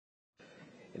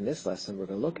In this lesson, we're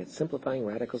going to look at simplifying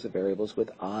radicals of variables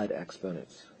with odd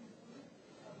exponents.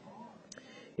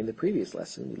 In the previous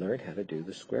lesson, we learned how to do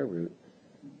the square root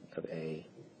of a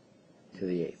to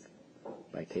the 8th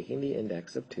by taking the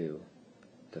index of 2,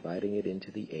 dividing it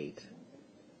into the 8,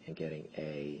 and getting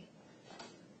a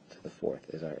to the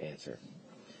 4th as our answer.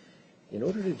 In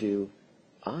order to do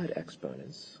odd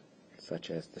exponents, such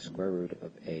as the square root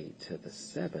of a to the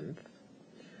 7th,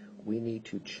 we need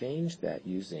to change that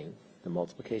using the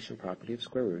multiplication property of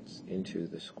square roots into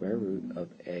the square root of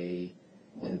a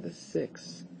to the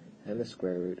 6th and the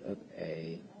square root of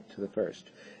a to the 1st.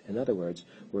 In other words,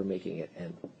 we're making it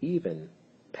an even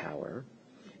power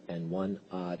and one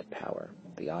odd power,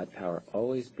 the odd power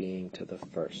always being to the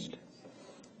 1st.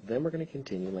 Then we're going to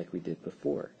continue like we did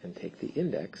before and take the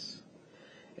index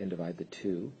and divide the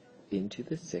 2 into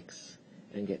the 6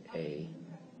 and get a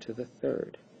to the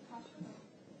 3rd.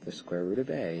 The square root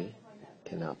of a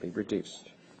cannot be reduced,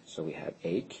 so we have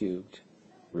a cubed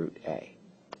root a.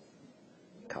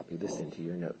 Copy this into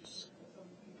your notes.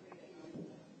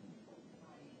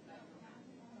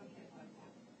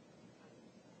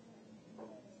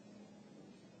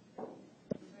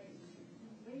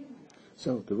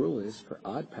 So the rule is, for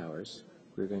odd powers,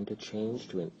 we're going to change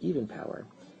to an even power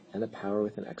and a power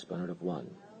with an exponent of 1,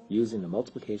 using the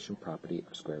multiplication property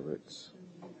of square roots.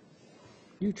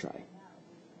 You try.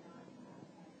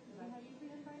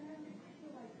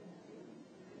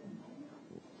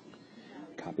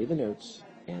 Copy the notes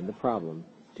and the problem.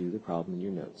 Do the problem in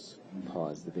your notes.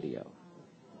 Pause the video.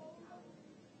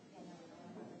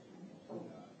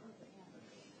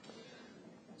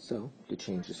 So, to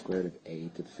change the square root of a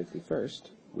to the 51st,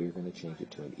 we're going to change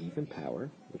it to an even power,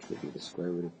 which would be the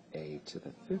square root of a to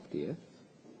the 50th,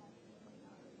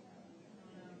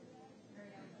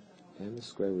 and the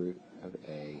square root of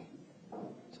a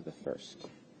to the 1st.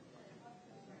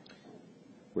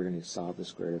 We're going to solve the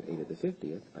square root of a to the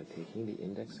 50th by taking the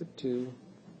index of 2,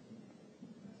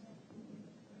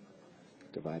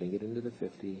 dividing it into the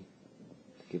 50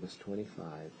 to give us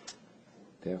 25.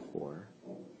 Therefore,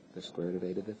 the square root of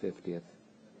a to the 50th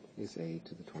is a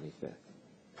to the 25th.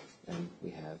 And we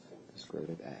have the square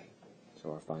root of a.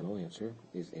 So our final answer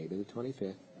is a to the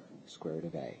 25th, square root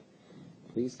of a.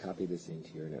 Please copy this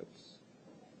into your notes.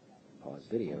 Pause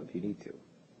video if you need to.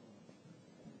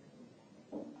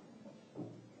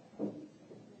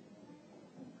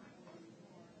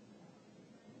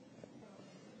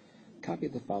 Copy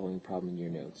the following problem in your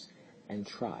notes and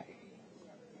try.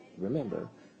 Remember,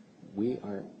 we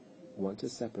want to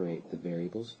separate the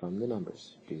variables from the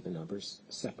numbers. Do the numbers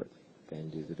separately, then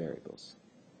do the variables.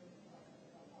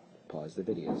 Pause the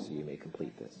video so you may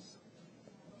complete this.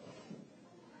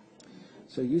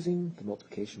 So using the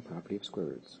multiplication property of square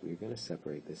roots, we're going to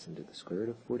separate this into the square root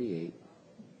of 48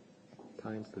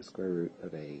 times the square root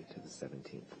of a to the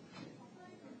 17th.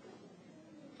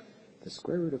 The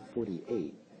square root of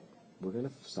 48 we're going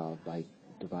to solve by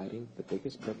dividing the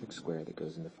biggest perfect square that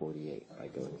goes into 48. By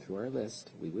going through our list,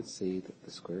 we would see that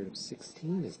the square root of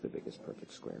 16 is the biggest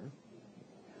perfect square.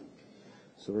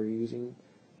 So we're using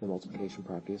the multiplication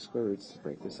property of square roots to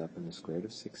break this up in the square root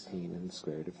of 16 and the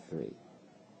square root of 3.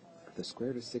 The square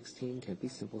root of 16 can be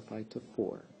simplified to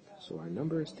 4, so our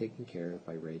number is taken care of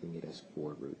by writing it as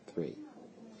 4 root 3.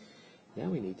 Now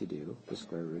we need to do the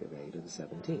square root of a to the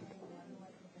 17th.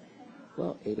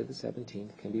 Well, a to the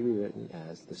 17th can be rewritten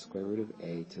as the square root of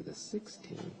a to the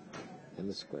 16th and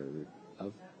the square root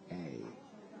of a.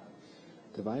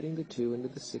 Dividing the 2 into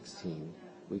the 16,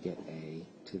 we get a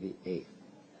to the 8th,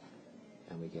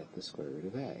 and we get the square root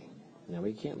of a. Now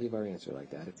we can't leave our answer like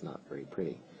that, it's not very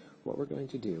pretty. What we're going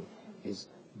to do is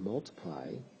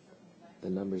multiply the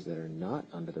numbers that are not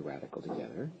under the radical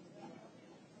together,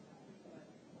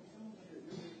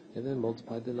 and then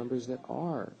multiply the numbers that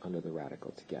are under the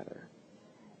radical together.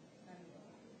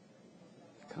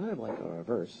 Kind of like a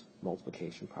reverse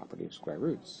multiplication property of square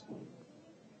roots.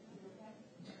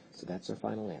 So that's our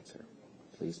final answer.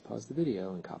 Please pause the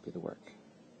video and copy the work.